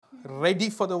Ready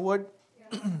for the word?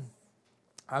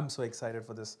 I'm so excited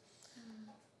for this.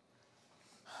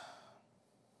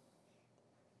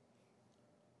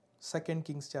 2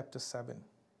 Kings chapter 7.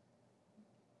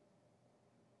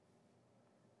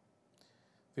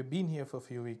 We've been here for a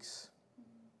few weeks.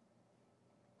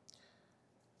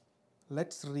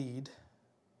 Let's read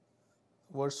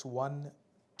verse 1,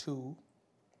 2,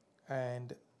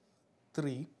 and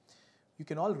 3. You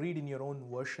can all read in your own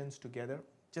versions together.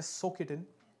 Just soak it in,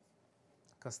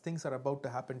 because things are about to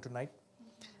happen tonight.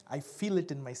 I feel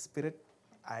it in my spirit.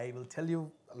 I will tell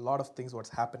you a lot of things what's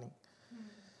happening.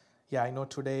 Yeah, I know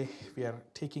today we are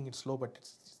taking it slow, but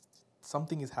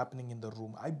something is happening in the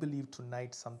room. I believe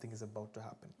tonight something is about to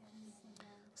happen.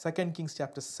 2 Kings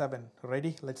chapter 7.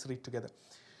 Ready? Let's read together.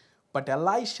 But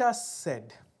Elisha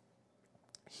said,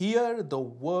 "Hear the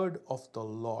word of the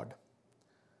Lord.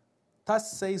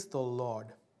 Thus says the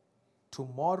Lord,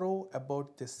 tomorrow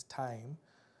about this time,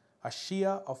 a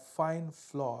sheah of fine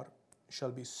flour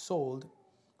shall be sold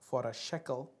for a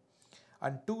shekel,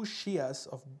 and 2 sheahs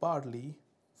of barley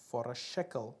for a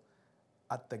shekel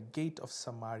at the gate of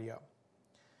Samaria."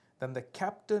 Then the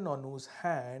captain on whose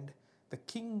hand the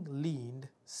king leaned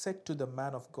said to the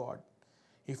man of God,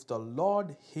 "If the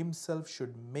Lord himself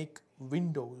should make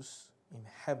windows in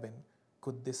heaven,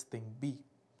 could this thing be?"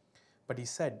 But he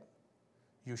said,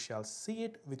 "You shall see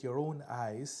it with your own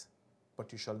eyes,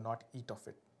 but you shall not eat of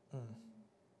it."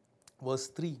 Verse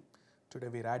 3. Today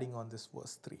we're adding on this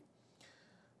verse 3.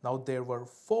 Now there were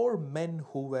 4 men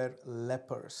who were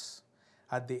lepers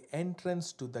at the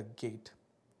entrance to the gate,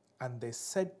 and they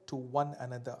said to one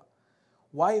another,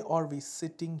 "Why are we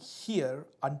sitting here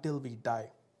until we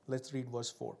die?" Let's read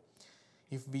verse 4.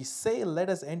 "If we say, 'Let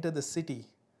us enter the city,'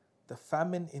 the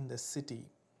famine is in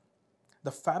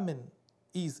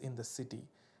the city,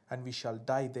 and we shall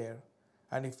die there.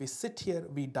 And if we sit here,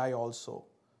 we die also.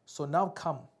 So now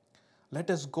come, let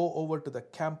us go over to the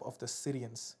camp of the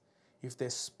Syrians. If they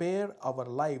spare our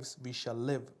lives, we shall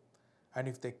live. And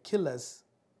if they kill us,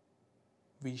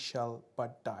 we shall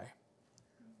but die."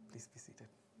 Please be seated.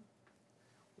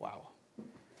 Wow.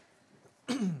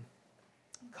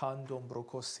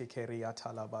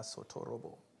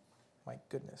 My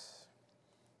goodness.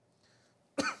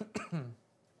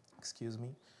 Excuse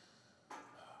me.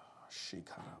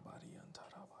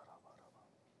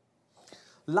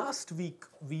 Last week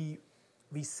we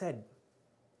said,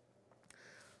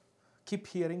 keep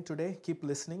hearing today, keep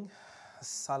listening.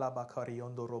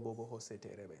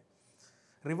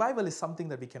 Revival is something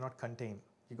that we cannot contain.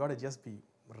 You got to just be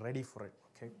ready for it,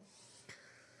 okay?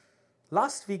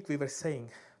 Last week we were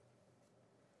saying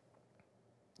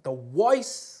the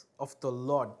voice of the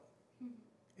Lord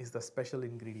is the special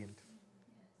ingredient,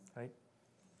 right?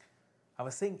 I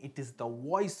was saying it is the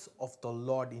voice of the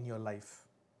Lord in your life.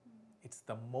 It's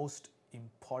the most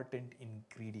important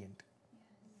ingredient.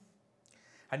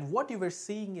 And what you were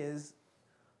seeing is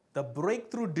the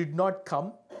breakthrough did not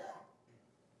come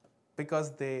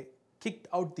because they kicked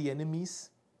out the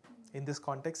enemies in this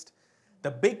context.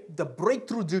 The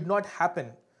breakthrough did not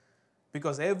happen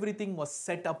because everything was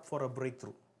set up for a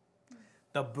breakthrough.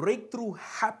 The breakthrough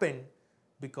happened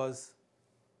because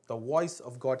the voice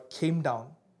of God came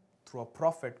down through a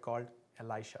prophet called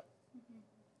Elisha.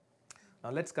 Now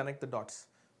let's connect the dots.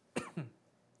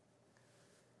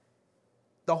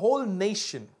 The whole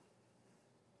nation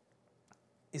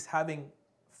is having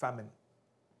famine.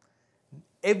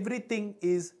 Everything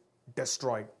is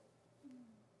destroyed.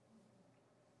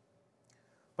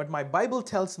 But my Bible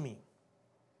tells me,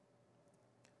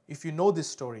 if you know this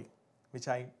story, which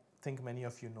I think many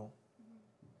of you know,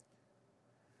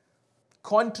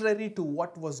 contrary to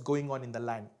what was going on in the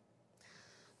land,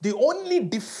 the only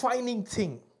defining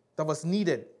thing that was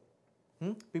needed,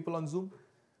 people on Zoom,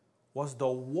 was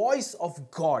the voice of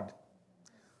God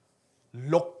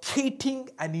locating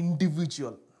an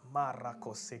individual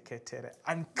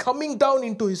and coming down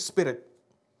into his spirit.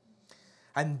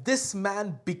 And this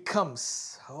man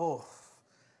becomes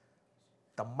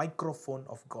the microphone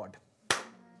of God.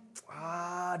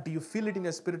 Do you feel it in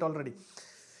your spirit already?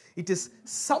 It is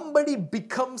somebody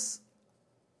becomes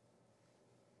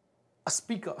a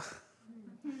speaker.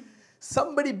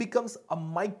 Somebody becomes a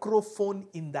microphone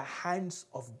in the hands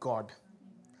of God.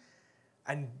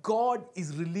 And God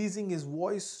is releasing his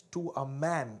voice to a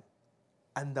man.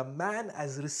 And the man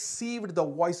has received the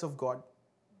voice of God.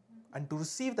 And to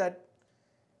receive that,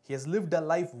 he has lived a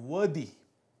life worthy.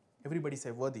 Everybody say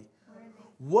worthy.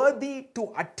 Worthy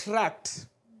to attract.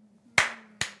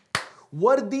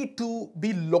 Worthy to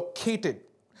be located.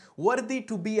 Worthy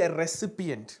to be a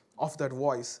recipient of that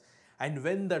voice. And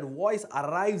when that voice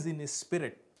arrives in his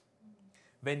spirit,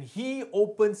 when he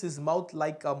opens his mouth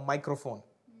like a microphone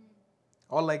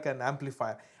or like an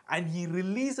amplifier, and he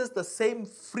releases the same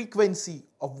frequency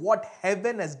of what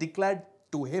heaven has declared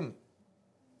to him,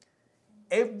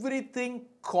 everything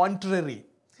contrary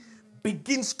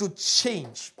begins to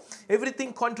change.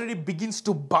 Everything contrary begins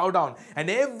to bow down. And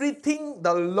everything,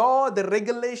 the law, the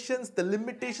regulations, the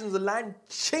limitations of the land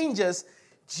changes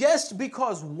just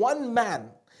because one man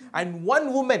and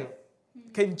one woman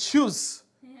can choose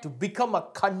to become a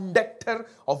conductor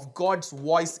of God's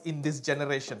voice in this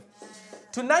generation.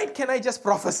 Tonight, can I just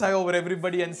prophesy over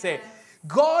everybody and say,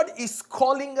 God is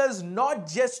calling us not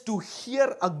just to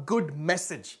hear a good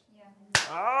message.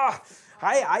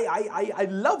 I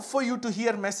love for you to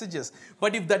hear messages.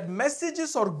 But if that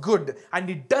messages are good and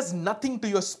it does nothing to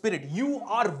your spirit, you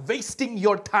are wasting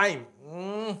your time.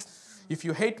 If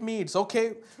you hate me, it's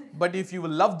okay. But if you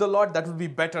will love the Lord, that will be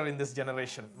better in this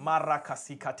generation.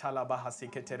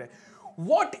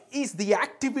 What is the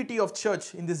activity of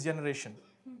church in this generation?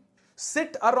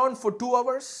 Sit around for 2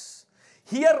 hours,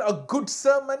 hear a good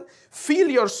sermon, feel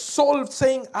your soul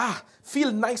saying,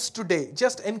 feel nice today.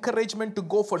 Just encouragement to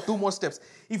go for 2 more steps.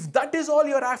 If that is all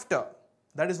you're after,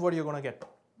 that is what you're going to get.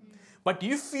 But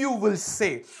if you will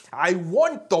say, I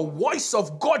want the voice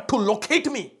of God to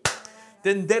locate me,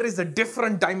 then there is a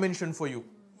different dimension for you.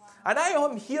 And I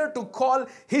am here to call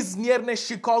His Nearness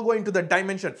Chicago into the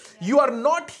dimension. You are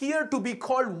not here to be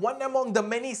called one among the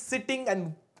many sitting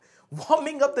and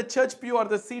warming up the church pew or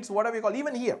the seats, whatever you call,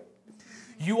 even here.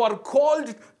 You are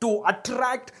called to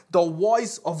attract the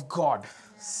voice of God.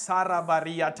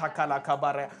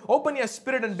 Open your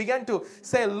spirit and begin to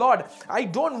say, Lord, I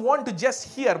don't want to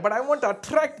just hear, but I want to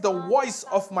attract the voice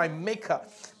of my Maker.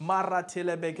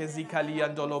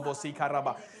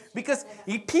 Because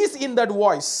it is in that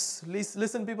voice.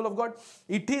 Listen, people of God.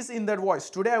 It is in that voice.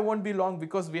 Today I won't be long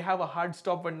because we have a hard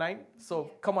stop at 9.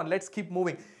 So come on, let's keep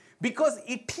moving. Because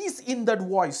it is in that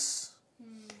voice.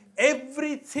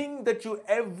 Everything that you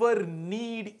ever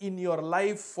need in your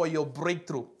life for your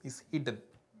breakthrough is hidden.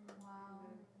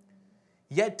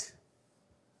 Yet,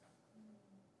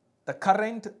 the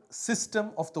current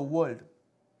system of the world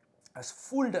has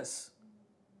fooled us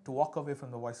to walk away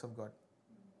from the voice of God.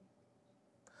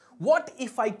 What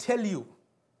if I tell you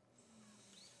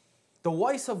the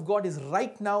voice of God is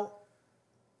right now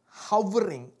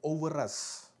hovering over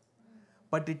us,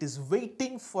 but it is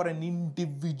waiting for an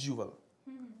individual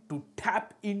to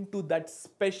tap into that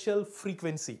special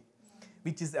frequency,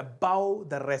 which is above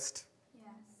the rest.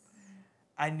 Yes.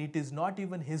 And it is not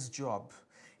even His job.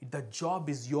 The job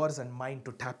is yours and mine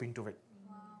to tap into it.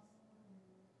 Wow.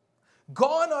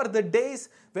 Gone are the days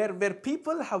where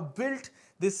people have built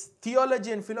this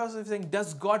theology and philosophy saying,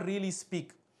 does God really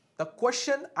speak? The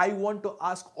question I want to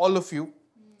ask all of you,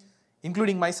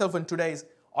 including myself and today, is,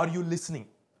 are you listening?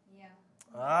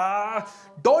 Yeah.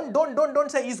 Don't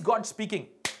say, is God speaking?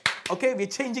 Okay, we're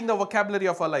changing the vocabulary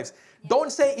of our lives. Yeah.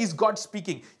 Don't say, is God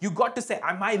speaking? You got to say,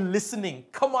 am I listening?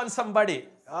 Come on, somebody.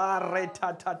 Lord,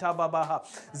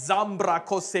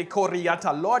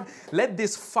 let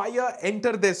this fire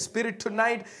enter their spirit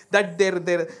tonight, that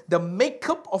the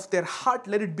makeup of their heart,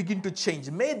 let it begin to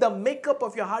change. May the makeup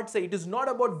of your heart say, it is not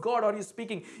about God or you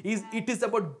speaking. It is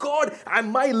about God.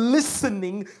 Am I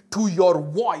listening to your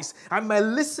voice? Am I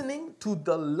listening to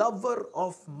the lover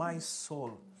of my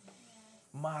soul?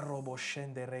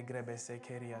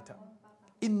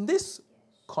 In this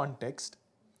context,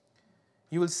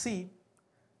 you will see,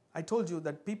 I told you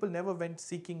that people never went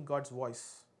seeking God's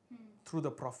voice through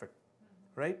the prophet,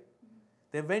 right?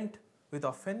 They went with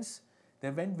offense,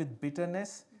 they went with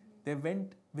bitterness, they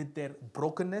went with their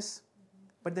brokenness,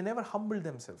 but they never humbled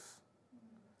themselves.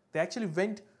 They actually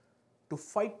went to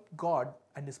fight God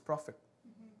and His prophet.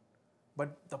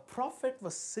 But the prophet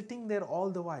was sitting there all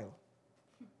the while.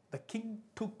 The king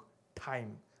took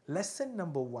time. Lesson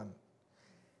number 1.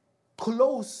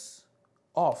 Close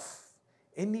off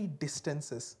any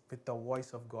distances with the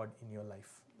voice of God in your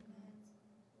life.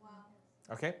 Wow.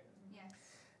 Okay? Yes.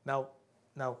 Now,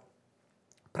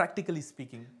 practically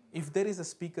speaking, if there is a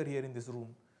speaker here in this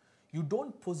room, you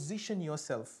don't position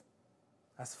yourself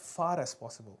as far as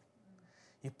possible.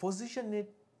 You position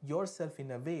yourself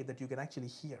in a way that you can actually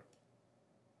hear.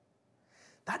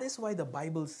 That is why the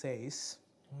Bible says,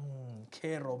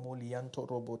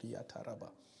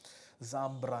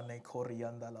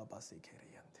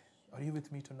 are you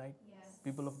with me tonight? Yes.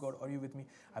 People of God, are you with me?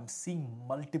 I'm seeing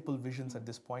multiple visions at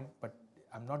this point, but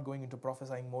I'm not going into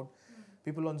prophesying mode.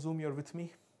 People on Zoom, you're with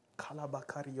me? The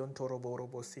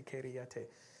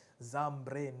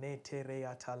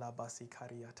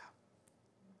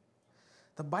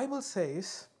Bible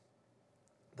says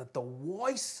that the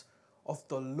voice of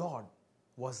the Lord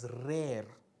was rare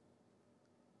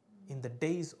in the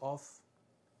days of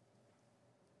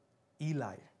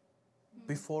Eli,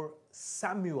 before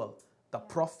Samuel, the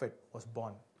prophet, was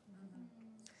born.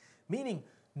 Meaning,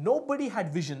 nobody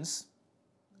had visions,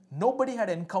 nobody had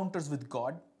encounters with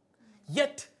God,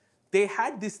 yet they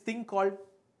had this thing called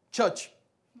church.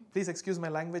 Please excuse my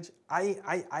language.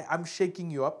 I'm shaking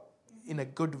you up in a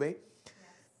good way.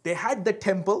 They had the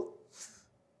temple.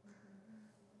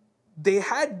 They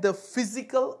had the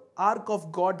physical ark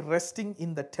of God resting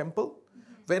in the temple,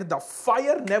 where the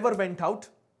fire never went out.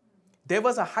 There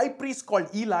was a high priest called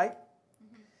Eli.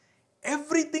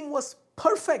 Everything was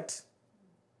perfect.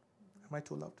 Am I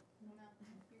too loud?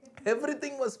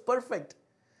 Everything was perfect.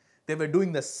 They were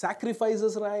doing the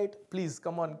sacrifices right. Please,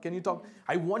 come on, can you talk?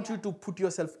 I want you to put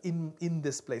yourself in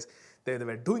this place. They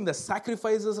were doing the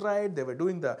sacrifices right. They were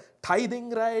doing the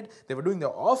tithing right. They were doing the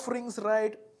offerings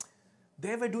right.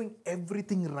 They were doing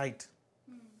everything right.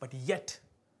 But yet,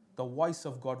 the voice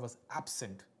of God was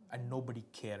absent and nobody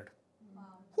cared.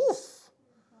 Wow.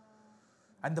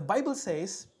 And the Bible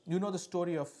says, you know the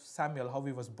story of Samuel, how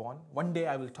he was born. One day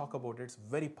I will talk about it. It's a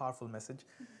very powerful message.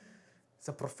 It's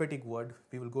a prophetic word.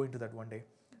 We will go into that one day.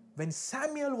 When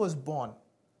Samuel was born,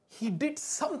 he did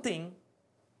something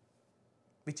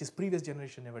which his previous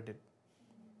generation never did.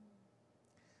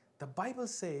 The Bible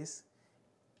says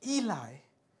Eli,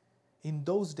 in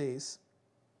those days,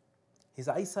 his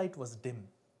eyesight was dim.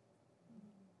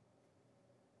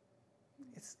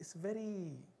 It's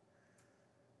very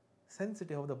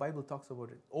sensitive how the Bible talks about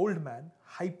it. Old man,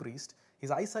 high priest, his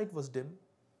eyesight was dim.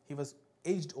 He was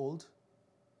aged old.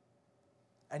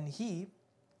 And he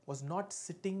was not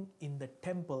sitting in the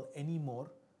temple anymore.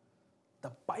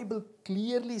 The Bible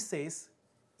clearly says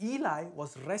Eli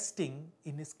was resting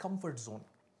in his comfort zone.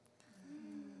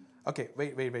 Okay,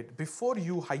 wait. Before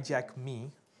you hijack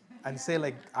me and say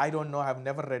like, I don't know, I've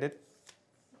never read it.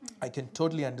 I can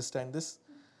totally understand this.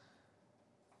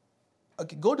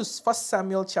 Okay, go to 1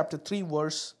 Samuel chapter 3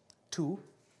 verse 2.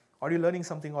 Are you learning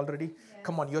something already? Yes.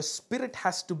 Come on, your spirit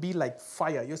has to be like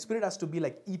fire. Your spirit has to be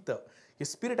like ether. Your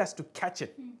spirit has to catch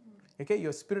it. Okay,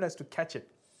 your spirit has to catch it.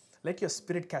 Let your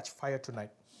spirit catch fire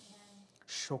tonight.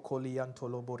 Shokolian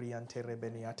toloborian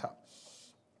terebeniata.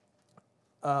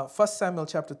 1 Samuel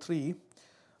chapter 3,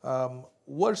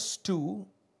 verse 2,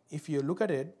 if you look at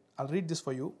it, I'll read this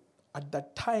for you. At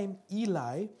that time,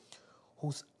 Eli,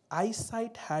 whose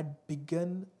eyesight had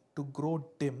begun to grow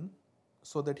dim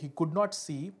so that he could not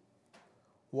see,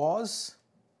 was,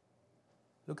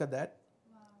 look at that,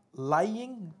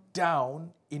 lying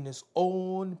down in his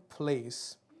own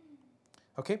place.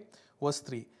 Okay, verse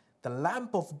 3. The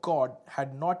lamp of God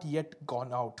had not yet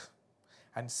gone out,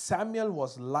 and Samuel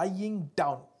was lying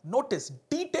down. Notice,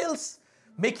 details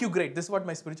make you great. This is what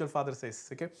my spiritual father says.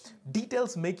 Okay,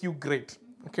 details make you great.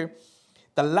 Okay,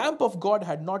 the lamp of God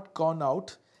had not gone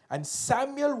out, and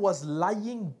Samuel was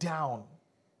lying down.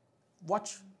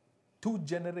 Watch, 2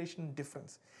 generation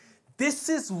difference. This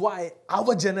is why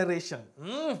our generation,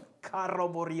 we are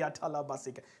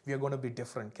going to be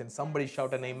different. Can somebody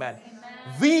shout an amen? Amen.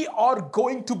 We are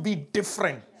going to be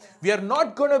different. We are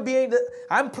not going to be,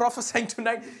 I'm prophesying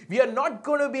tonight, we are not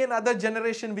going to be another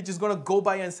generation which is going to go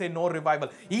by and say no revival.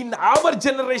 In our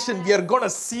generation, we are going to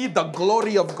see the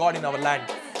glory of God in our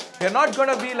land. We are not going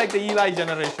to be like the Eli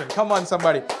generation. Come on,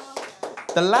 somebody.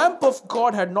 The lamp of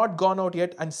God had not gone out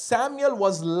yet, and Samuel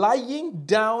was lying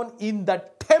down in the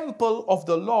temple of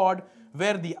the Lord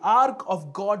where the ark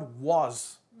of God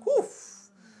was. Oof.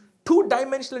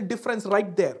 2-dimensional difference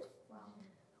right there. Wow.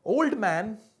 Old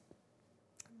man,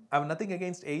 I have nothing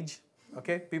against age,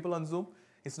 okay? People on Zoom,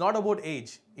 it's not about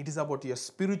age. It is about your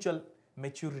spiritual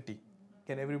maturity.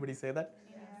 Can everybody say that?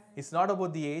 Yeah. It's not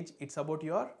about the age. It's about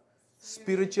your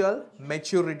spiritual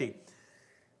maturity.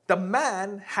 The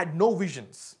man had no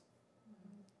visions.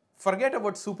 Forget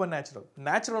about supernatural.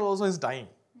 Natural also is dying.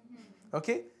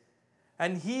 Okay?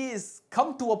 And he is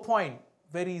come to a point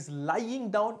where he is lying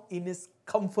down in his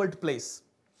comfort place.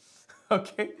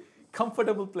 Okay?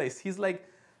 Comfortable place. He's like,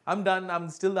 I'm done. I'm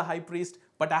still the high priest.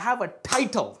 But I have a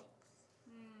title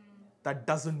that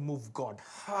doesn't move God.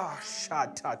 I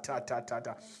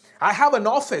have an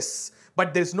office,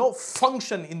 but there's no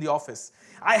function in the office.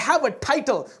 I have a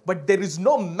title, but there is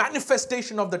no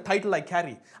manifestation of the title I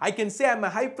carry. I can say I'm a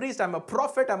high priest, I'm a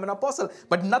prophet, I'm an apostle,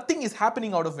 but nothing is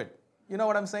happening out of it. You know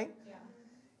what I'm saying? Yeah.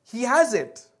 He has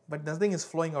it, but nothing is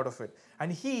flowing out of it.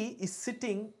 And he is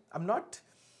sitting, I'm not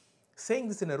saying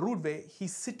this in a rude way,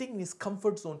 he's sitting in his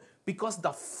comfort zone because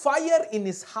the fire in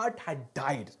his heart had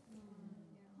died.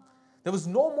 There was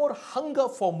no more hunger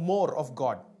for more of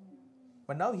God.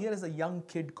 But now here is a young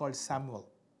kid called Samuel.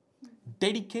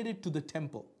 dedicated to the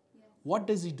temple. What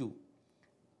does he do?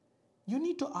 You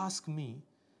need to ask me,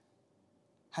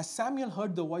 has Samuel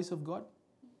heard the voice of God?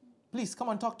 Please, come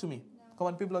on, talk to me. No. Come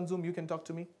on, people on Zoom, you can talk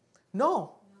to me.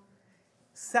 No.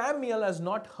 Samuel has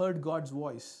not heard God's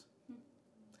voice.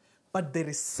 But there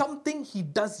is something he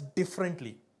does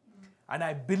differently. And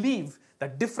I believe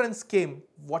that difference came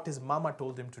what his mama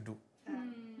told him to do.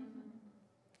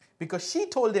 Because she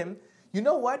told him, you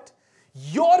know what?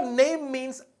 Your name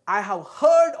means I have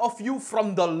heard of you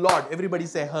from the Lord. Everybody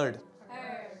say heard.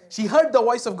 She heard the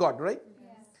voice of God, right?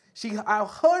 Yes. I have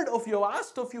heard of you,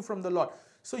 asked of you from the Lord.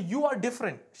 So you are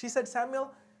different. She said,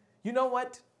 Samuel, you know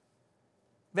what?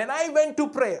 When I went to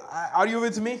pray, are you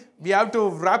with me? We have to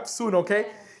wrap soon, okay?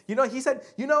 Yes. He said,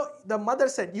 the mother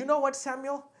said, you know what,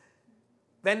 Samuel?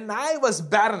 When I was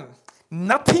barren,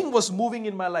 nothing was moving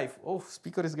in my life. Oh,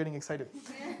 speaker is getting excited.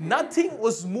 Nothing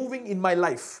was moving in my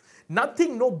life.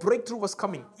 Nothing, no breakthrough was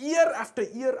coming. Year after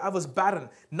year, I was barren.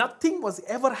 Nothing was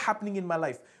ever happening in my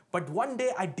life. But one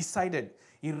day I decided,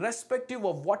 irrespective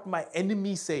of what my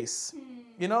enemy says,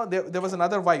 there was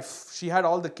another wife. She had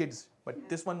all the kids, but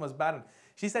this one was barren.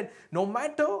 She said, no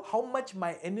matter how much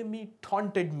my enemy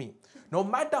taunted me, no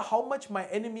matter how much my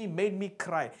enemy made me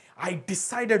cry, I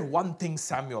decided one thing,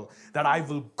 Samuel, that I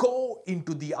will go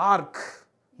into the ark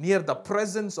near the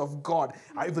presence of God.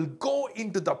 I will go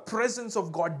into the presence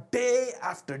of God day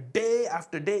after day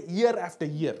after day, year after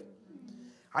year.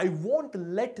 I won't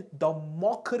let the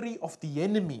mockery of the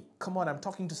enemy, come on, I'm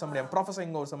talking to somebody, I'm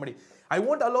prophesying over somebody. I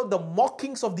won't allow the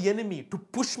mockings of the enemy to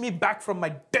push me back from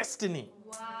my destiny.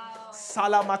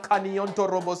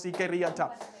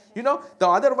 The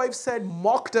other wife said,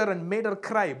 mocked her and made her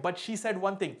cry. But she said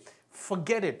one thing,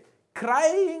 forget it.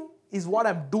 Crying is what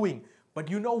I'm doing. But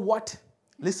you know what?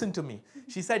 Listen to me.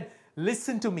 She said,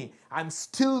 listen to me. I'm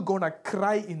still going to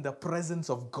cry in the presence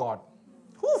of God.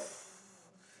 Oof.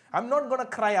 I'm not going to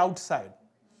cry outside.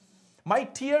 My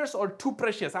tears are too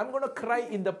precious. I'm going to cry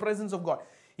in the presence of God.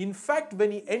 In fact,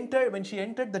 when she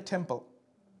entered the temple,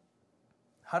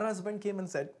 her husband came and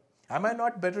said, am I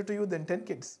not better to you than 10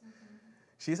 kids?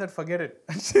 She said, forget it.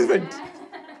 And she went.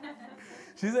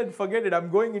 She said, forget it. I'm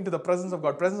going into the presence of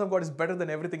God. Presence of God is better than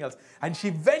everything else. And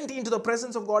she went into the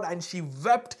presence of God and she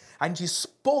wept and she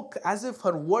spoke as if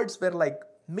her words were like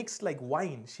mixed like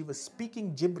wine. She was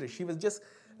speaking gibberish. She was just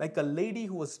like a lady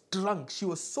who was drunk. She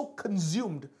was so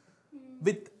consumed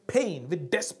with pain,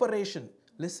 with desperation.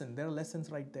 Listen, there are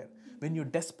lessons right there. When you're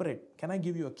desperate, can I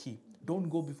give you a key? Don't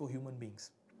go before human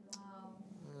beings.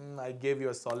 I gave you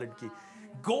a solid key.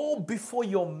 Go before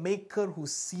your maker who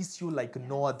sees you like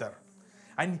no other.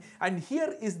 And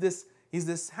here is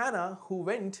this Hannah who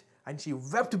went and she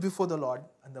wept before the Lord.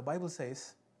 And the Bible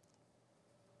says,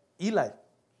 Eli,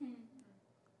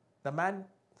 the man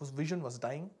whose vision was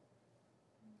dying,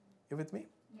 you with me?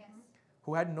 Yes.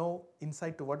 Who had no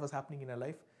insight to what was happening in her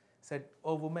life, said,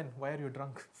 oh woman, why are you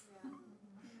drunk? Yeah.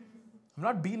 I'm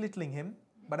not belittling him,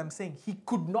 but I'm saying he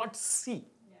could not see.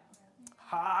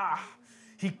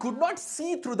 He could not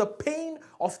see through the pain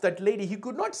of that lady. He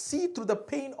could not see through the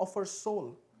pain of her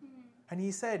soul. And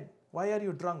he said, why are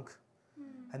you drunk?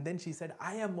 And then she said,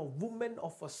 I am a woman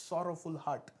of a sorrowful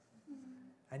heart.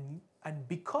 And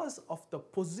because of the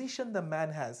position the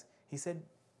man has, he said,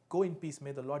 go in peace.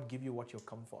 May the Lord give you what you've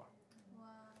come for. Wow.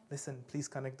 Listen, please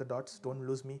connect the dots. Don't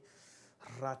lose me.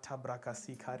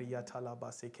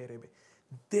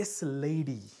 This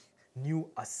lady knew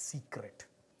a secret.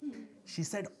 She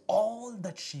said all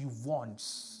that she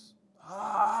wants.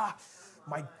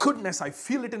 My goodness, I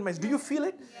feel it in my... Do you feel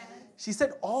it? Yes. She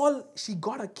said she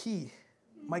got a key.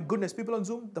 My goodness, people on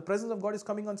Zoom, the presence of God is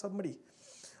coming on somebody.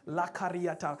 La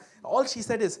Cariata. All she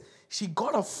said is, she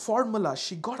got a formula,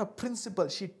 she got a principle,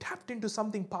 she tapped into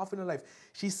something powerful in her life.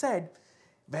 She said,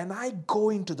 when I go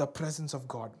into the presence of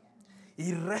God,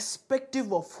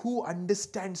 irrespective of who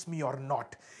understands me or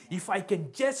not, if I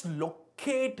can just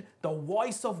locate the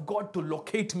voice of God to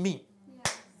locate me,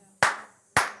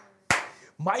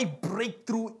 my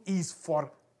breakthrough is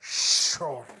for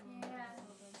sure.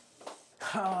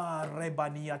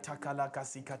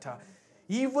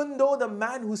 Even though the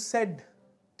man who said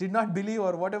did not believe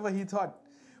or whatever he thought,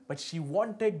 but she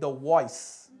wanted the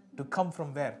voice to come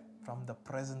from where? From the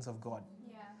presence of God.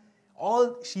 Yeah.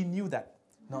 All she knew that.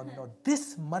 No,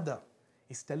 this mother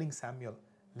is telling Samuel,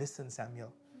 listen,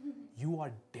 Samuel, you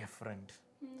are different.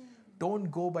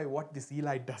 Don't go by what this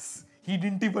Eli does. He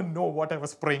didn't even know what I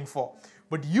was praying for.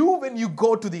 But you, when you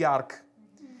go to the ark,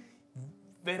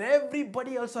 where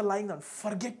everybody else are lying down,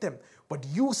 forget them. But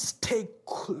you stay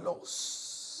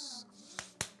close.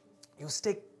 You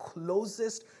stay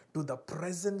closest to the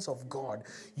presence of God.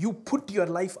 You put your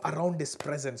life around His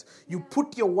presence. You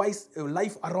put your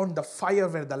life around the fire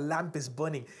where the lamp is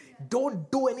burning. Don't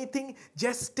do anything.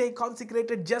 Just stay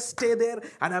consecrated. Just stay there.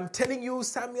 And I'm telling you,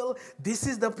 Samuel, this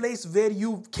is the place where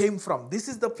you came from. This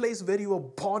is the place where you were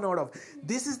born out of.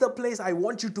 This is the place I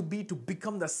want you to be to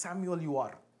become the Samuel you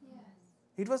are. Yes.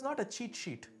 It was not a cheat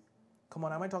sheet. Come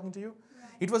on, am I talking to you? Right.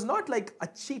 It was not like a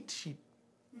cheat sheet.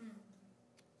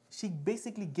 She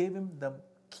basically gave him the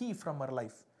key from her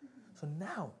life. So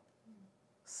now,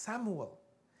 Samuel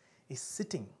is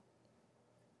sitting,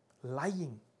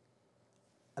 lying,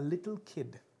 a little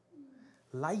kid,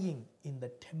 lying in the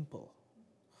temple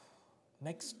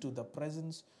next to the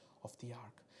presence of the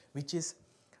ark, which is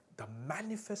the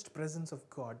manifest presence of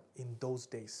God in those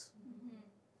days.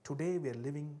 Today we are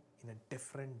living in a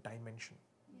different dimension.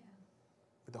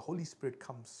 Where the Holy Spirit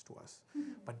comes to us.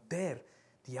 But there,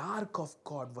 the ark of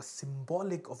God was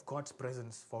symbolic of God's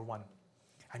presence for one.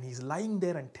 And he's lying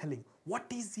there and telling. What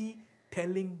is he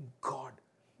telling God?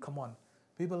 Come on,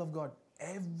 people of God,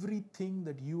 everything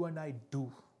that you and I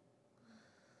do,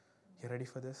 you ready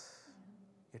for this?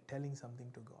 You're telling something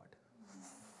to God.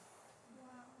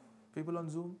 People on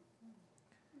Zoom,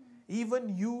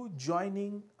 even you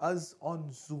joining us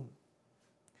on Zoom,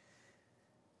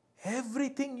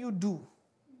 everything you do,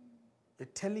 you're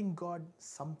telling God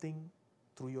something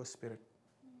through your spirit.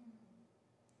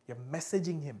 You're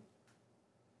messaging Him.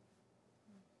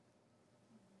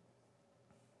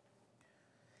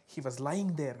 He was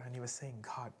lying there and he was saying,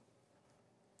 God,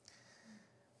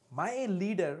 my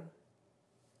leader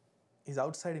is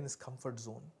outside in his comfort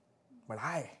zone, but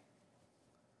I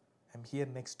am here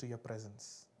next to your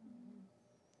presence.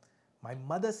 My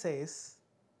mother says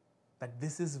that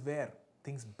this is where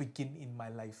things begin in my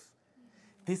life.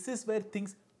 This is where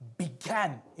things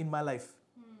began in my life.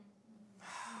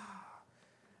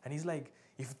 And he's like,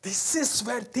 if this is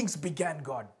where things began,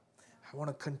 God, I want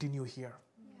to continue here.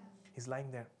 He's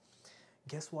lying there.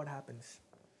 Guess what happens?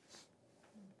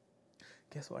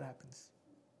 Guess what happens?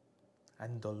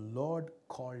 And the Lord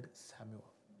called Samuel.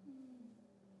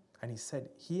 And he said,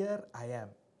 here I am.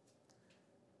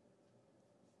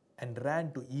 And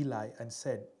ran to Eli and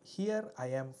said, here I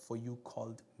am, for you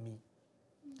called me.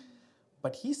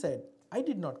 But he said, I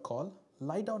did not call.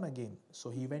 Lie down again.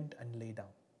 So he went and lay down.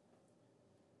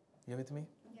 You with me?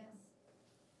 Yes.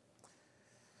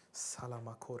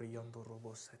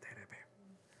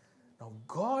 Now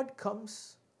God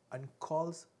comes and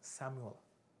calls Samuel.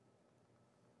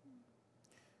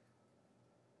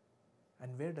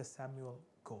 And where does Samuel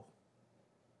go?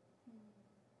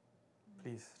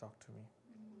 Please talk to me.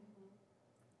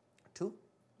 To?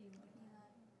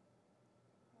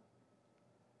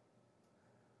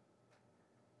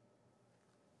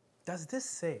 Does this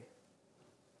say,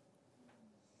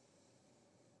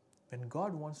 when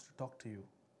God wants to talk to you,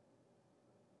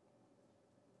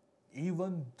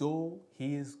 even though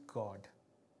He is God,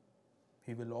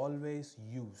 He will always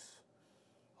use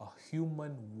a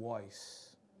human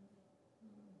voice.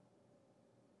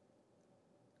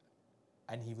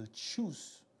 And He will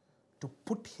choose to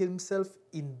put Himself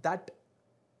in that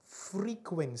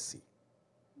frequency.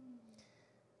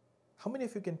 How many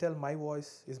of you can tell my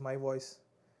voice is my voice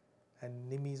and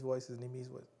Nimi's voice is Nimi's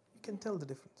voice? You can tell the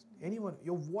difference. Anyone,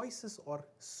 your voices are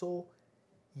so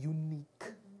unique.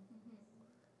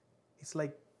 It's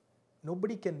like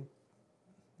nobody can,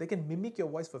 they can mimic your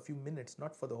voice for a few minutes,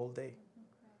 not for the whole day.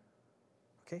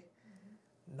 Okay?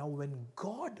 Now when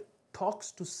God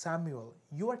talks to Samuel,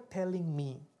 you are telling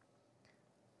me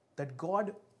that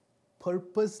God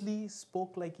purposely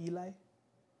spoke like Eli?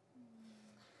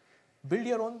 Build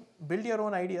your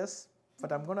own ideas,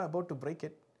 but I'm about to break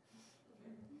it.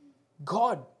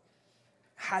 God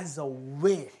has a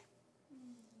way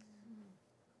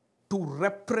to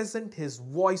represent His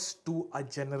voice to a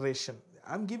generation.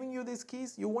 I'm giving you these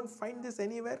keys. You won't find this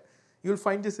anywhere. You'll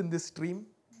find this in this stream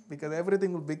because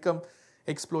everything will become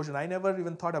explosion. I never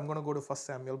even thought I'm going to go to 1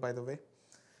 Samuel, by the way.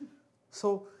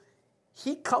 So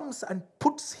he comes and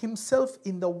puts himself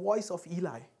in the voice of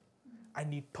Eli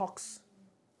and he talks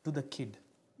to the kid.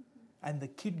 And the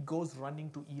kid goes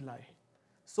running to Eli.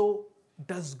 So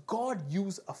does God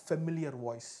use a familiar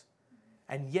voice?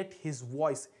 And yet His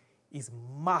voice is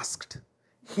masked,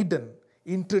 hidden,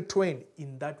 intertwined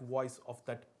in that voice of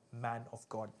that man of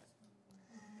God.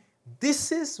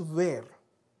 This is where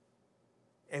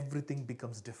everything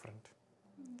becomes different.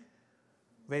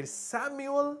 Where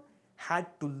Samuel had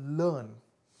to learn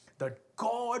that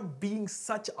God being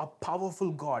such a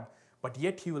powerful God, but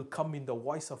yet He will come in the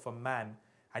voice of a man.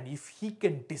 And if he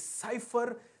can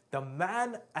decipher the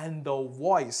man and the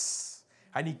voice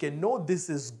And he can know this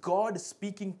is God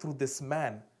speaking through this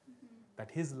man, that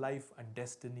his life and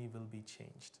destiny will be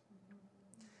changed.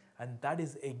 And that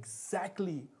is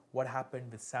exactly what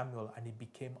happened with Samuel, and he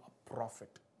became a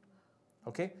prophet.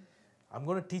 Okay? I'm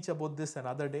going to teach about this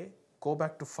another day. Go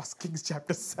back to 1 Kings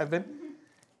chapter 7.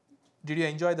 Did you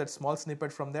enjoy that small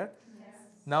snippet from there? Yes.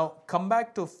 Now come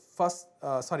back to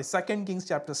 2 Kings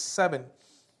chapter 7.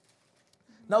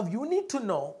 Now you need to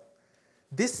know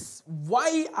this,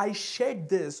 why I shared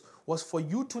this was for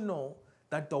you to know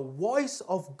that the voice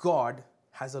of God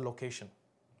has a location.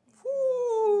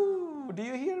 Woo! Do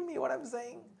you hear me what I'm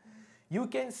saying? You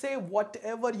can say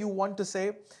whatever you want to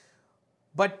say,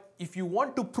 but if you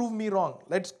want to prove me wrong,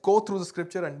 let's go through the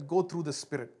scripture and go through the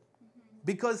Spirit.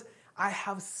 Because I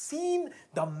have seen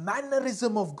the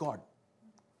mannerism of God.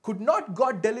 Could not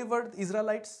God deliver the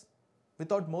Israelites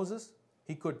without Moses?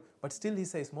 He could. But still he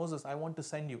says, Moses, I want to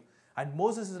send you. And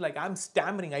Moses is like, I'm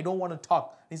stammering. I don't want to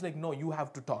talk. He's like, no, you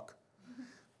have to talk.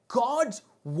 God's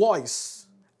voice,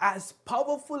 as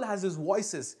powerful as his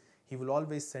voice is, he will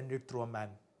always send it through a man.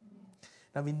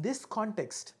 Now in this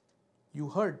context, you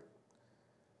heard,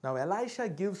 now Elisha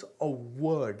gives a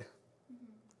word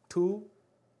to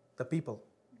the people.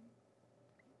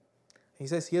 He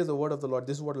says, here's the word of the Lord.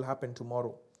 This is what will happen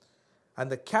tomorrow. And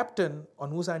the captain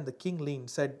on whose hand the king leaned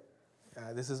said,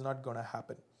 this is not going to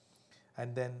happen.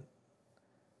 And then,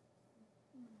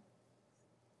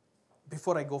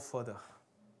 before I go further,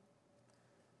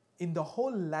 in the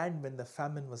whole land when the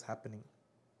famine was happening,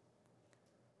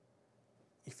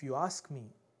 if you ask me,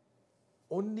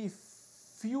 only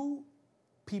few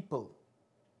people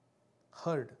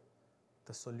heard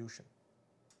the solution.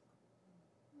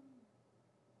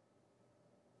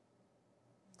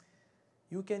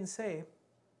 You can say,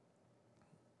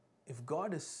 if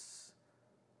God is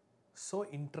so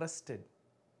interested,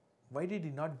 why did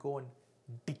he not go and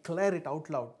declare it out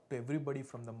loud to everybody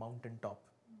from the mountaintop?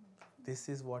 This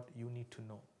is what you need to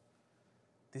know.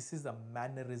 This is the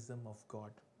mannerism of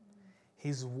God.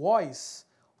 His voice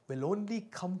will only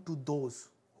come to those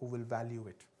who will value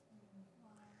it.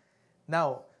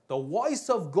 Now, the voice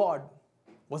of God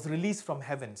was released from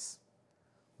heavens,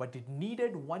 but it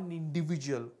needed one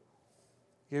individual,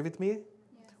 you with me? Yes.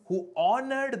 Who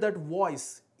honored that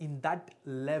voice in that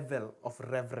level of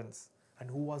reverence. And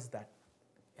who was that?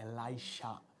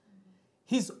 Elisha.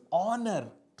 His honor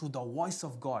to the voice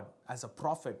of God as a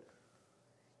prophet.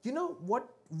 You know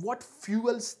what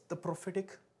fuels the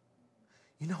prophetic?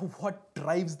 You know what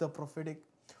drives the prophetic?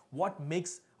 What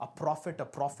makes a prophet a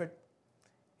prophet?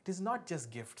 It is not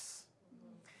just gifts.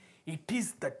 It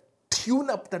is the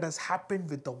tune-up that has happened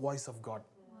with the voice of God.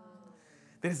 Wow.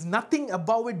 There is nothing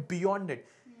above it, beyond it.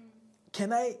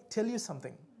 Can I tell you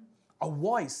something? A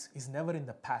voice is never in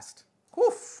the past.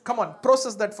 Oof, come on,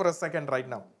 process that for a second right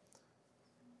now.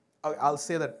 I'll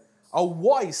say that. A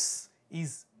voice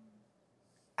is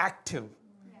active.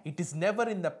 It is never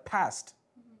in the past.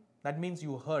 That means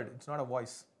you heard. It's not a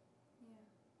voice.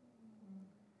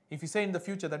 If you say in the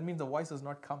future, that means the voice has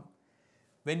not come.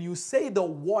 When you say the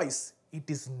voice, it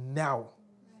is now.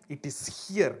 It is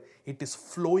here. It is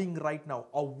flowing right now.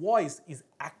 A voice is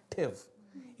active.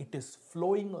 It is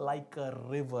flowing like a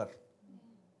river.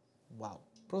 Wow.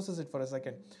 Process it for a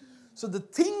second. So the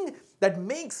thing that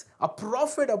makes a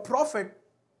prophet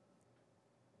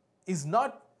is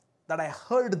not that I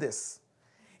heard this.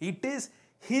 It is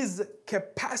his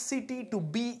capacity to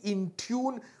be in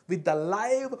tune with the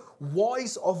live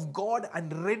voice of God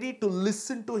and ready to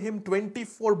listen to him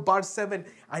 24/7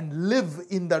 and live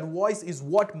in that voice is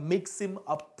what makes him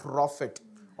a prophet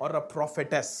or a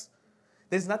prophetess.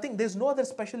 There's no other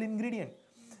special ingredient.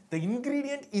 The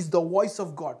ingredient is the voice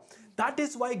of God. That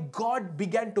is why God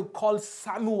began to call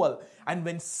Samuel. And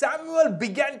when Samuel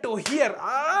began to hear,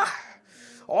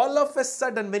 all of a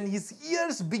sudden, when his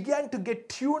ears began to get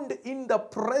tuned in the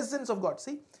presence of God.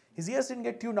 See, his ears didn't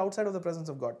get tuned outside of the presence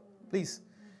of God. Please.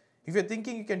 If you're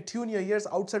thinking you can tune your ears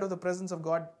outside of the presence of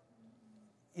God,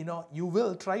 you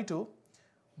will try to,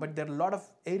 but there are a lot of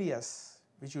areas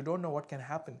which you don't know what can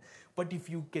happen. But if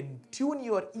you can tune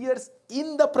your ears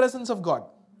in the presence of God,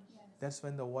 that's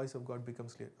when the voice of God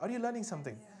becomes clear. Are you learning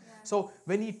something? So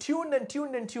when he tuned and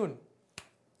tuned and tuned,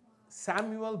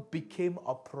 Samuel became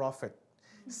a prophet.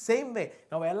 Same way.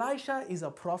 Now Elisha is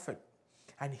a prophet,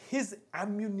 and his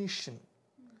ammunition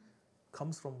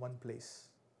comes from one place.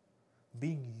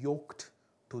 Being yoked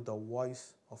to the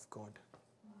voice of God.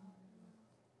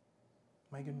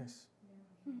 My goodness.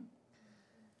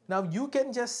 Now you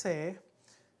can just say,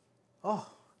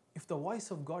 if the voice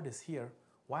of God is here,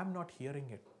 why am I not hearing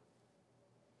it?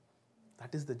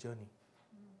 That is the journey.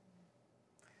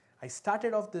 I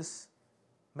started off this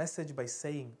message by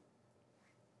saying,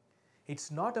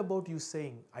 it's not about you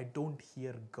saying, I don't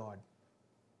hear God.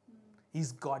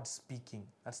 Is God speaking?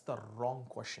 That's the wrong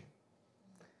question.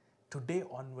 Today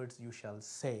onwards, you shall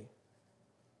say,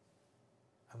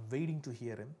 I'm waiting to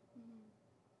hear Him.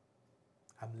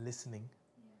 I'm listening.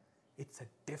 It's a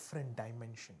different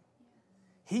dimension.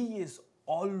 He is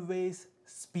always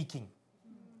speaking.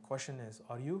 Question is,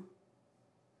 are you?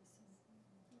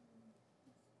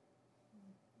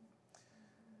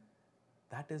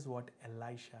 That is what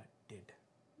Elisha did.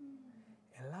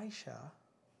 Elisha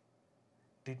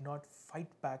did not fight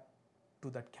back to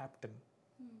that captain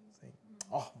saying,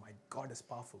 oh, my God is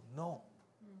powerful. No.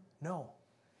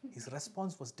 His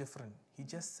response was different. He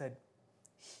just said,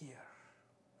 hear.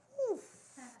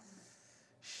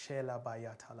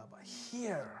 Shelabaya talaba.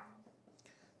 Hear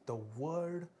the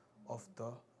word of the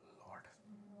Lord.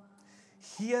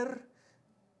 Hear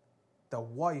the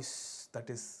voice that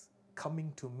is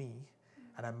coming to me,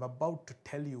 and I'm about to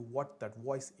tell you what that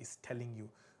voice is telling you.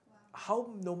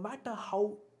 No matter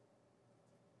how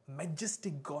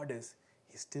majestic God is,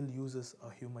 He still uses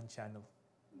a human channel.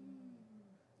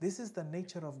 This is the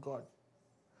nature of God.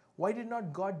 Why did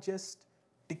not God just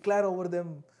declare over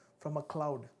them from a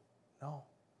cloud? No.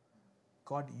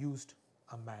 God used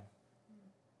a man.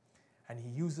 And He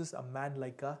uses a man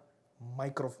like a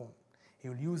microphone. He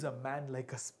will use a man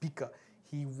like a speaker.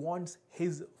 He wants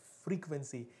His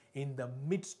frequency in the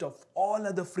midst of all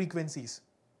other frequencies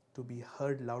to be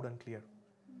heard loud and clear.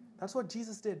 That's what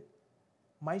Jesus did.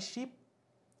 My sheep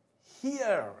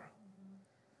hear.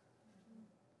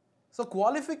 So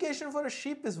qualification for a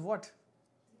sheep is what?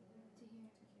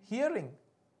 Hearing.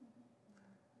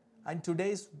 And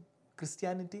today's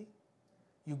Christianity,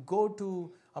 you go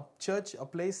to a church, a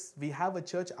place, we have a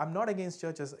church. I'm not against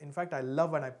churches. In fact, I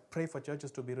love and I pray for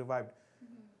churches to be revived.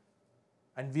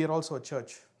 And we are also a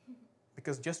church.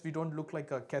 Because just we don't look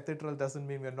like a cathedral doesn't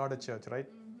mean we're not a church, right?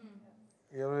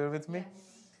 You're with me?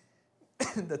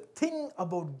 Yes. The thing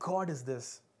about God is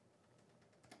this.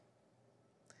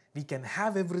 We can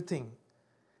have everything,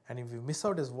 and if we miss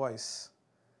out His voice,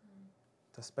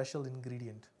 the special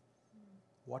ingredient,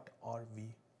 what are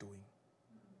we doing?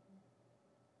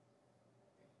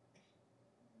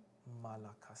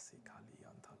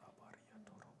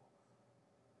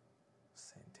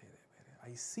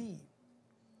 I see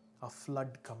a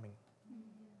flood coming.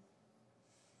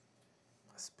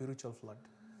 A spiritual flood.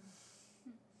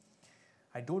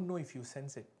 I don't know if you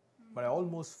sense it, but I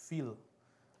almost feel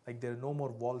like there are no more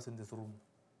walls in this room.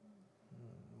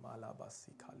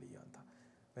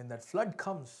 When that flood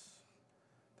comes,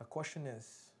 the question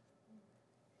is,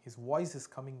 His voice is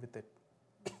coming with it.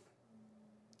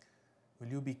 Will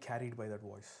you be carried by that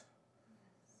voice?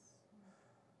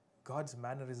 God's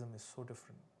mannerism is so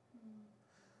different.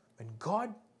 When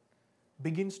God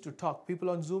begins to talk, people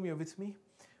on Zoom, you're with me?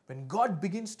 When God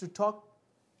begins to talk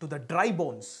to the dry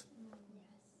bones,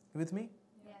 you with me?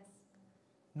 Yes.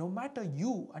 No matter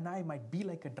you and I might be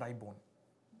like a dry bone,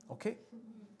 okay?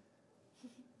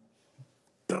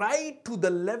 Dry to the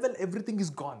level everything is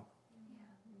gone.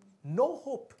 No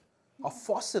hope. A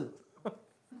fossil.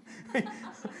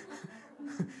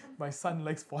 My son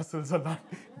likes fossils a lot.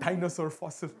 Dinosaur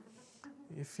fossil.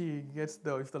 If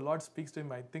the Lord speaks to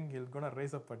him, I think He's gonna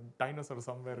raise up a dinosaur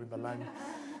somewhere in the land.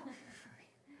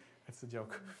 That's a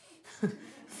joke.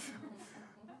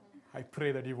 I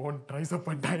pray that He won't rise up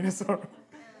a dinosaur.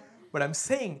 But I'm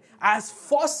saying, as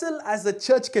fossil as the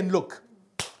church can look,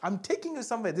 I'm taking you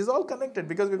somewhere. This is all connected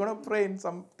because we're going to pray in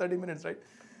some 30 minutes, right?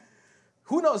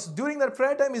 Who knows? During that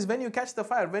prayer time is when you catch the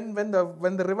fire. When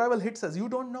the revival hits us, you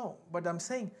don't know. But I'm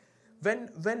saying,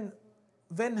 when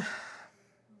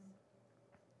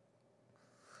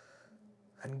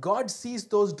God sees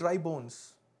those dry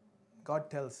bones, God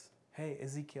tells, hey,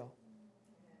 Ezekiel,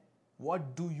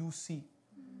 what do you see?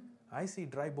 I see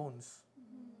dry bones.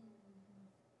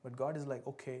 But God is like,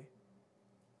 okay,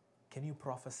 can you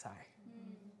prophesy?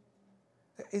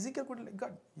 Ezekiel could like,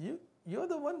 God, you're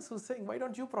the ones who's saying, why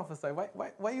don't you prophesy?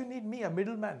 Why you need me, a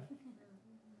middleman?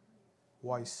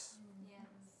 Voice. Yes.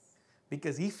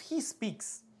 Because if He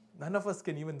speaks, none of us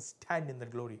can even stand in the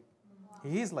glory. Wow.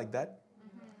 He is like that.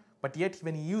 But yet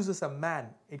when He uses a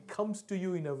man, it comes to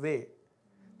you in a way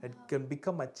that can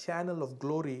become a channel of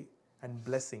glory and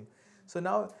blessing. So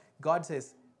now God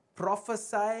says,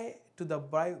 prophesy to the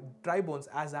dry bones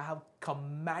as I have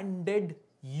commanded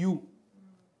you.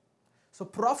 So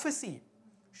prophecy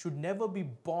should never be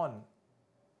born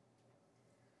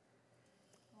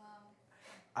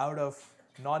out of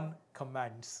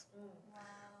non-commands.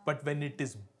 But when it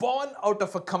is born out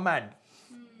of a command,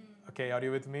 okay, are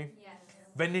you with me? Yes.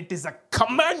 When it is a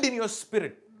command in your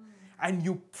spirit, and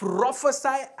you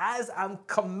prophesy as I'm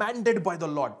commanded by the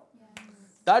Lord.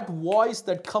 That voice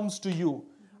that comes to you,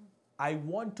 I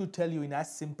want to tell you in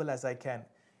as simple as I can,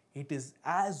 it is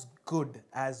as good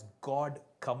as God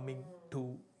coming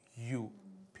to you,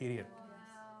 period.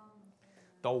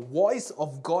 The voice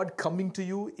of God coming to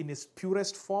you in His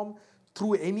purest form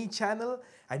through any channel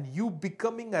and you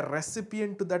becoming a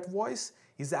recipient to that voice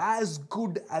is as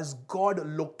good as God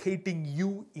locating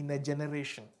you in a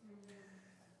generation.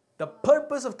 The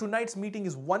purpose of tonight's meeting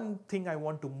is one thing I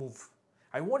want to move.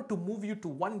 I want to move you to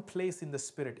one place in the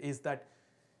Spirit, is that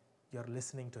you're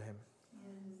listening to Him.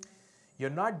 You're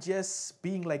not just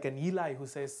being like an Eli who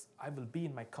says, I will be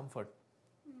in my comfort.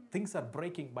 Things are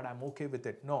breaking, but I'm okay with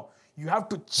it. No, you have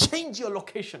to change your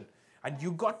location. And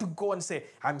you got to go and say,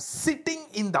 I'm sitting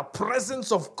in the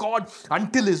presence of God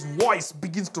until His voice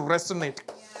begins to resonate.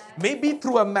 Maybe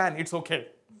through a man, it's okay.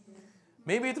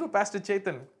 Maybe through Pastor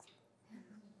Chetan.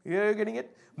 You're getting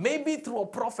it? Maybe through a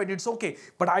prophet, it's okay.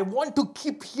 But I want to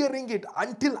keep hearing it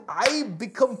until I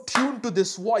become tuned to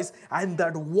this voice. And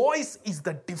that voice is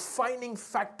the defining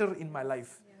factor in my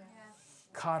life.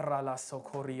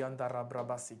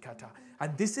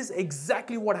 And this is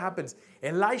exactly what happens.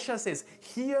 Elisha says,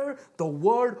 hear the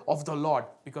word of the Lord,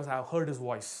 because I have heard His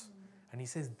voice. And he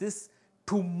says, this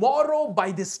tomorrow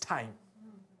by this time.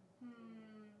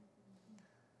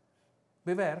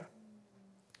 Beware,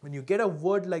 when you get a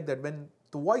word like that, when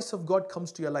the voice of God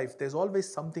comes to your life, there's always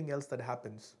something else that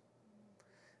happens.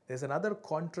 There's another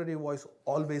contrary voice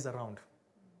always around.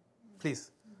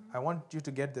 Please, I want you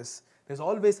to get this. There's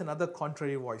always another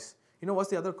contrary voice. You know what's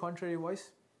the other contrary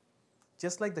voice?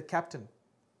 Just like the captain.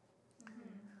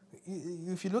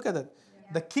 If you look at that,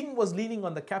 the king was leaning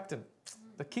on the captain.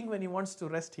 The king, when he wants to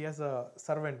rest, he has a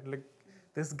servant. Like,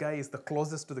 this guy is the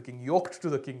closest to the king, yoked to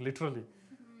the king, literally.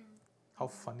 How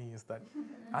funny is that?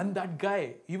 And that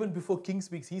guy, even before king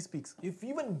speaks, he speaks. If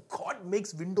even God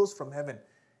makes windows from heaven,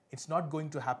 it's not going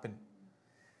to happen.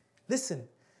 Listen,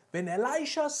 when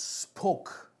Elisha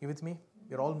spoke, you with me?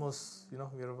 We're almost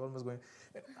going.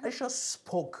 When Elisha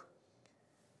spoke,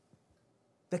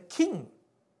 the king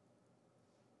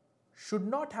should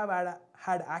not have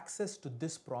had access to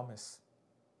this promise,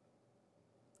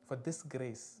 for this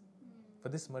grace, for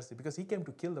this mercy, because he came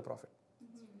to kill the prophet.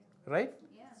 Right?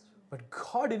 But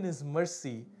God in His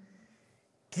mercy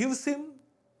gives him,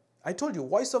 I told you,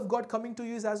 voice of God coming to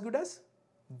you is as good as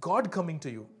God coming to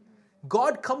you.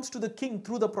 God comes to the king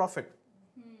through the prophet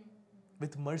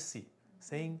with mercy,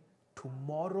 saying,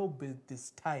 tomorrow by this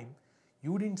time,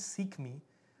 you didn't seek me,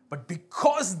 but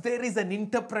because there is an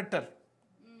interpreter,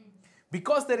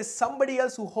 because there is somebody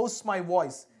else who hosts my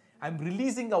voice, I'm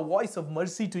releasing a voice of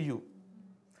mercy to you.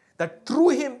 That through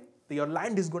him, your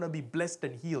land is going to be blessed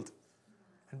and healed.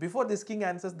 And before this king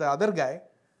answers, the other guy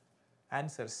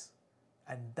answers.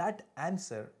 And that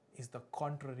answer is the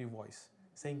contrary voice,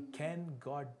 saying, can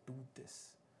God do this?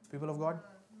 People of God,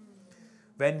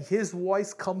 when His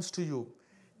voice comes to you,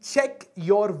 check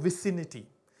your vicinity.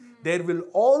 There will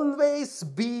always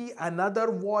be another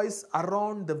voice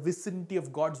around the vicinity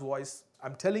of God's voice.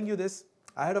 I'm telling you this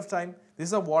ahead of time. This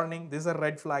is a warning. This is a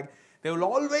red flag. There will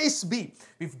always be,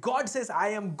 if God says, I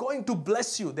am going to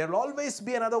bless you, there will always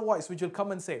be another voice which will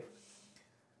come and say,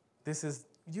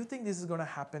 you think this is going to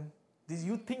happen?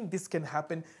 You think this can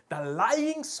happen? The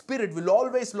lying spirit will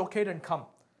always locate and come.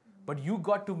 But you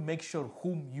got to make sure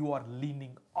whom you are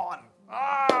leaning on.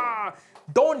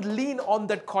 Don't lean on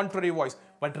that contrary voice,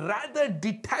 but rather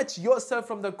detach yourself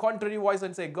from the contrary voice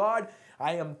and say, God,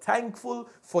 I am thankful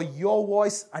for your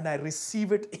voice and I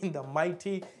receive it in the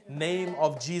mighty name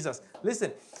of Jesus.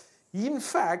 Listen, in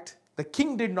fact, the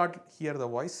king did not hear the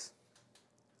voice.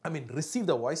 Receive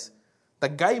the voice. The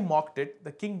guy mocked it.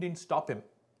 The king didn't stop him.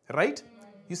 Right?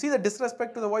 You see the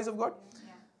disrespect to the voice of God?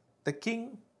 Yeah. The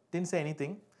king didn't say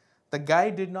anything. The guy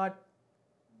did not,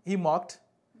 he mocked.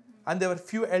 And there were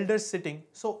few elders sitting.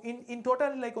 So in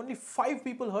total, like only 5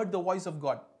 people heard the voice of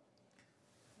God.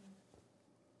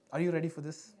 Are you ready for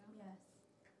this? Yeah. Yes.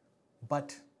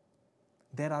 But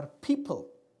there are people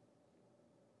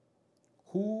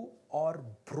who are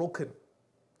broken,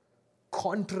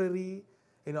 contrary,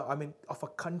 of a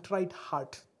contrite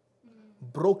heart,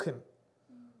 broken,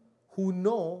 who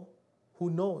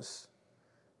knows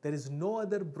there is no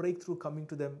other breakthrough coming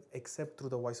to them except through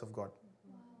the voice of God.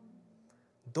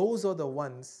 Those are the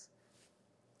ones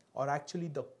are actually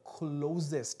the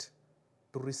closest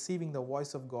to receiving the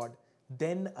voice of God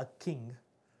than a king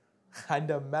and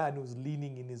a man who's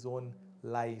leaning in his own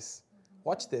lies.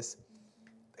 Watch this.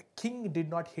 The king did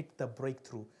not hit the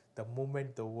breakthrough the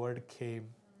moment the word came.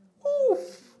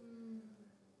 Oof!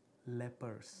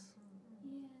 Lepers.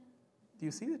 Do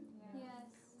you see it?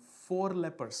 4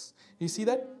 lepers. You see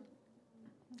that?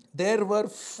 There were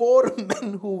 4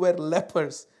 men who were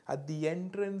lepers at the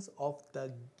entrance of the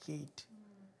gate.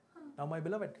 Now, my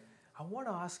beloved, I want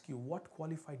to ask you, what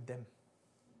qualified them?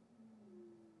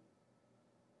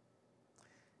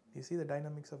 You see the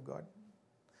dynamics of God?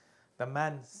 The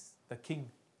man, the king,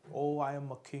 oh, I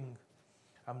am a king.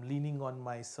 I'm leaning on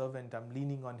my servant. I'm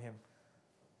leaning on him.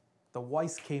 The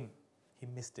voice came. He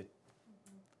missed it.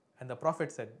 And the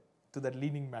prophet said to that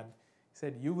leaning man, he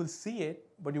said, you will see it,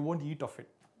 but you won't eat of it.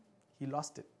 He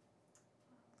lost it.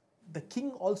 The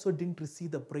king also didn't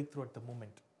receive the breakthrough at the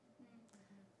moment.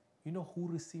 You know who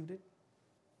received it?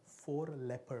 4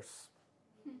 lepers.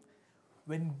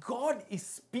 When God is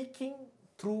speaking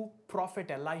through prophet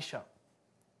Elisha,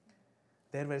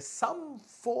 there were some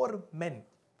 4 men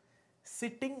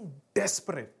sitting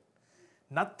desperate.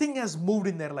 Nothing has moved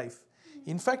in their life.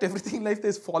 In fact, everything in life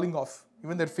is falling off.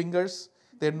 Even their fingers,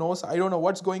 their nose, I don't know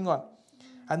what's going on.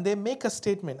 And they make a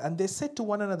statement and they said to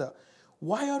one another,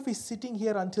 why are we sitting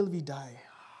here until we die?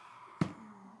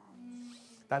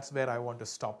 That's where I want to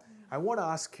stop. I want to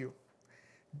ask you,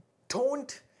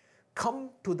 don't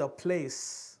come to the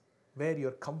place where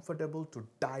you're comfortable to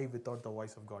die without the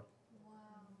voice of God.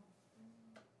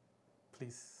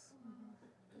 Please.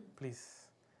 Please.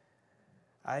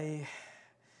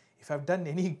 If I've done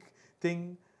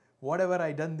anything, whatever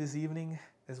I've done this evening,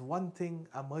 there's one thing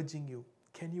I'm urging you.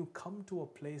 Can you come to a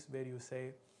place where you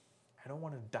say, I don't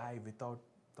want to die without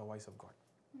the voice of God.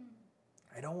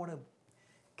 I don't want to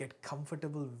get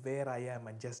comfortable where I am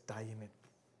and just die in it.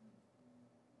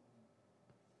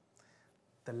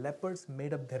 The lepers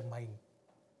made up their mind.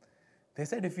 They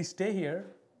said, if we stay here,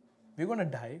 we're going to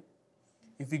die.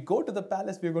 If we go to the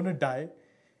palace, we're going to die.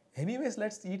 Anyways,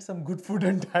 let's eat some good food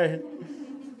and die.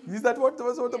 Is that what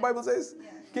the Bible says? Yeah.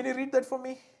 Can you read that for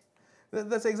me?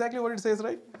 That's exactly what it says,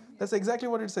 right? That's exactly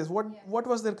what it says. What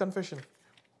was their confession?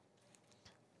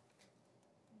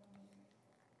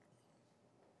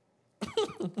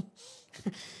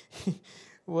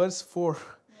 Verse 4.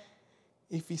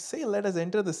 If we say, let us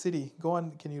enter the city. Go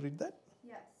on, can you read that?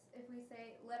 Yes. If we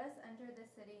say, let us enter the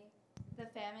city, the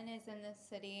famine is in this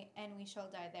city, and we shall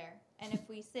die there. And if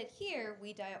we sit here,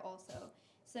 we die also.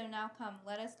 So now come,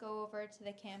 let us go over to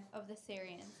the camp of the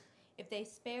Syrians. If they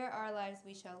spare our lives,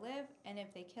 we shall live, and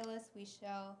if they kill us, we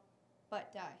shall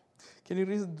but die. Can you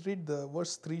read the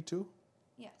verse 3 too?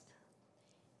 Yes.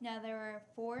 Now there were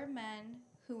 4 men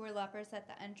who were lepers at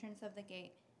the entrance of the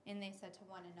gate, and they said to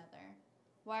one another,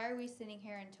 why are we sitting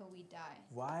here until we die?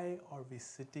 Why are we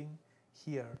sitting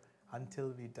here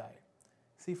until we die?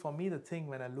 See, for me, the thing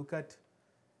when I look at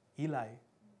Eli,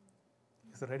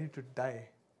 he's ready to die.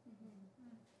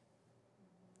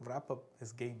 Wrap up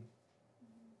his game.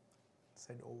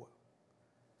 Said over.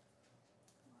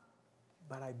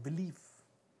 But I believe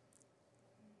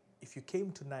if you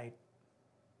came tonight,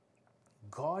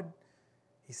 God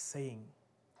is saying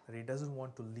that He doesn't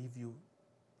want to leave you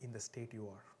in the state you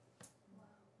are.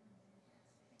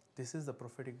 This is the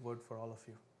prophetic word for all of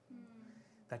you.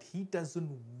 That He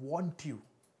doesn't want you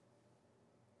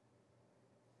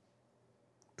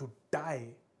to die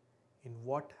in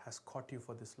what has caught you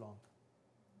for this long.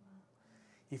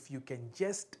 If you can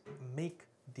just make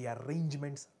the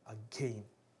arrangements again.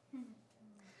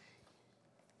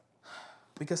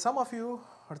 Because some of you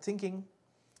are thinking,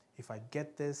 if I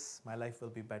get this, my life will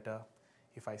be better.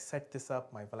 If I set this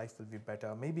up, my life will be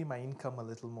better. Maybe my income a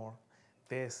little more.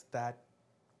 This, that.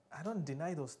 I don't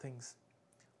deny those things.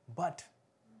 But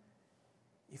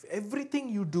if everything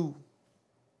you do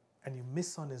and you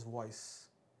miss on His voice,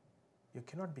 you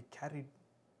cannot be carried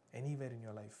anywhere in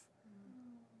your life.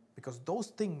 Because those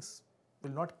things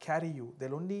will not carry you.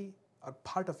 They'll only are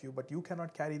part of you, but you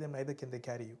cannot carry them, neither can they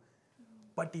carry you.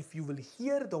 But if you will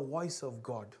hear the voice of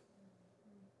God,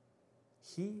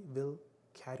 He will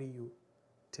carry you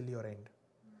till your end.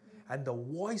 And the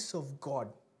voice of God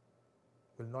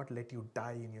will not let you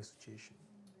die in your situation.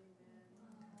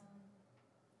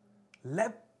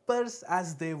 Lepers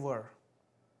as they were,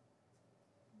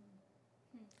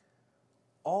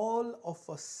 all of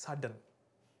a sudden,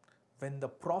 when the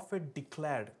prophet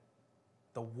declared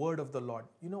the word of the Lord,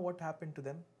 you know what happened to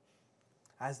them?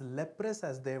 As leprous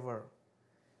as they were,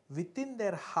 within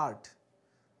their heart,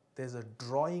 there's a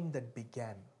drawing that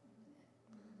began.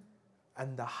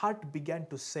 And the heart began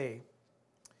to say,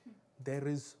 there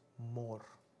is more.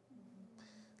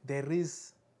 There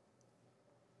is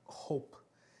hope.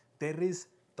 There is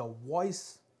the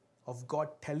voice of God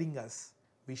telling us,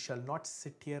 we shall not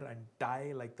sit here and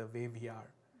die like the way we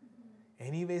are.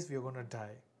 Anyways, we are going to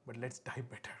die, but let's die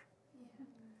better.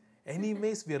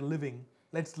 Anyways, we are living,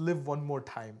 let's live one more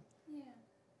time.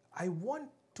 I want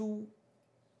to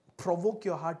provoke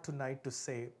your heart tonight to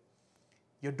say,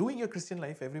 you're doing your Christian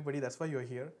life, everybody, that's why you're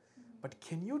here. But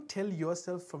can you tell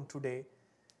yourself from today,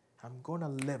 I'm going to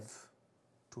live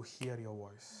to hear your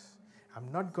voice.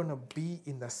 I'm not going to be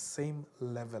in the same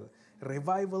level.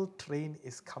 Revival train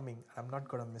is coming. I'm not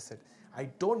going to miss it. I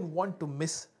don't want to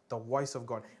miss the voice of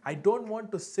God. I don't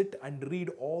want to sit and read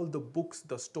all the books,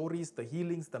 the stories, the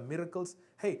healings, the miracles.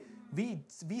 Hey, we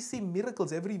see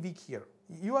miracles every week here.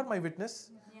 You are my witness.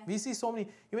 Yeah. We see so many,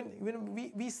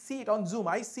 even we see it on Zoom.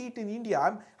 I see it in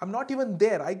India. I'm not even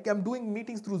there. I'm doing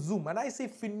meetings through Zoom and I see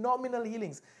phenomenal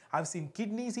healings. I've seen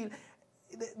kidneys healed.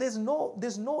 There's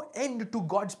no end to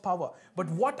God's power. But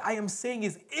what I am saying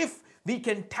is, if we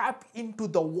can tap into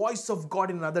the voice of God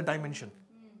in another dimension,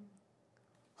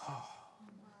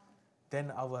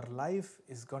 then our life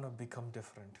is going to become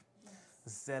different.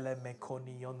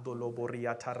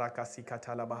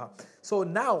 So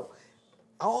now,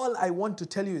 all I want to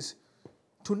tell you is,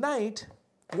 tonight,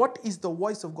 what is the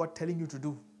voice of God telling you to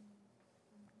do?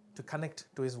 To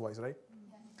connect to His voice, right?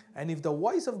 And if the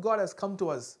voice of God has come to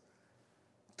us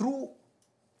through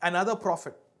another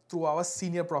prophet, through our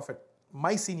senior prophet,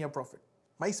 my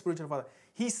spiritual father,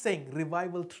 he's saying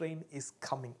revival train is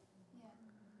coming. Yeah.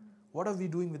 What are we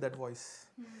doing with that voice?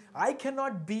 I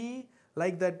cannot be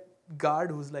like that guard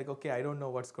who's like, okay, I don't know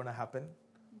what's going to happen.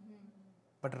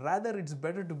 But rather, it's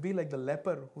better to be like the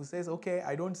leper who says, okay,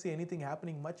 I don't see anything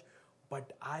happening much,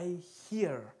 but I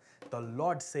hear the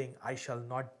Lord saying, I shall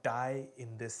not die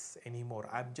in this anymore.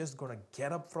 I'm just going to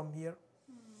get up from here.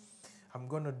 I'm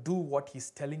going to do what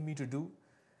He's telling me to do.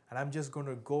 And I'm just going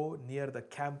to go near the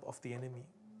camp of the enemy.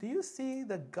 Do you see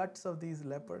the guts of these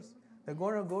lepers? They're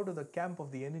going to go to the camp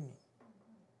of the enemy.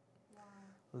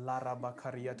 Lara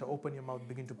Bakariata, open your mouth,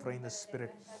 begin to pray in the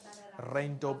Spirit.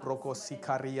 Rento broko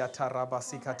sikariata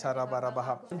rabasikata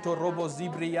rabarabaha. Onto robo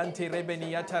zibriante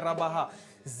rebeniata rabaha.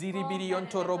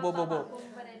 Ziribirionto robo bobo.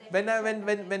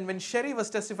 When Sherry was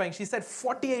testifying, she said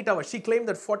 48 hours. She claimed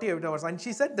that 48 hours. And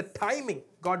she said the timing,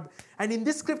 God. And in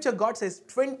this scripture, God says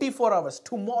 24 hours.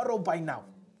 Tomorrow by now.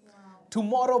 Wow.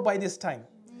 Tomorrow by this time.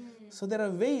 So there are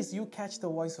ways you catch the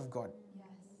voice of God. Yes.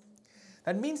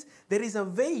 That means there is a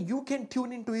way you can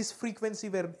tune into His frequency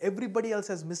where everybody else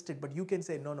has missed it. But you can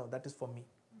say, no, that is for me.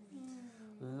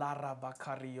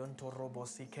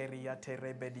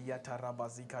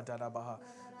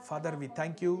 Father, we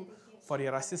thank you for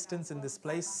your assistance in this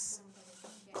place.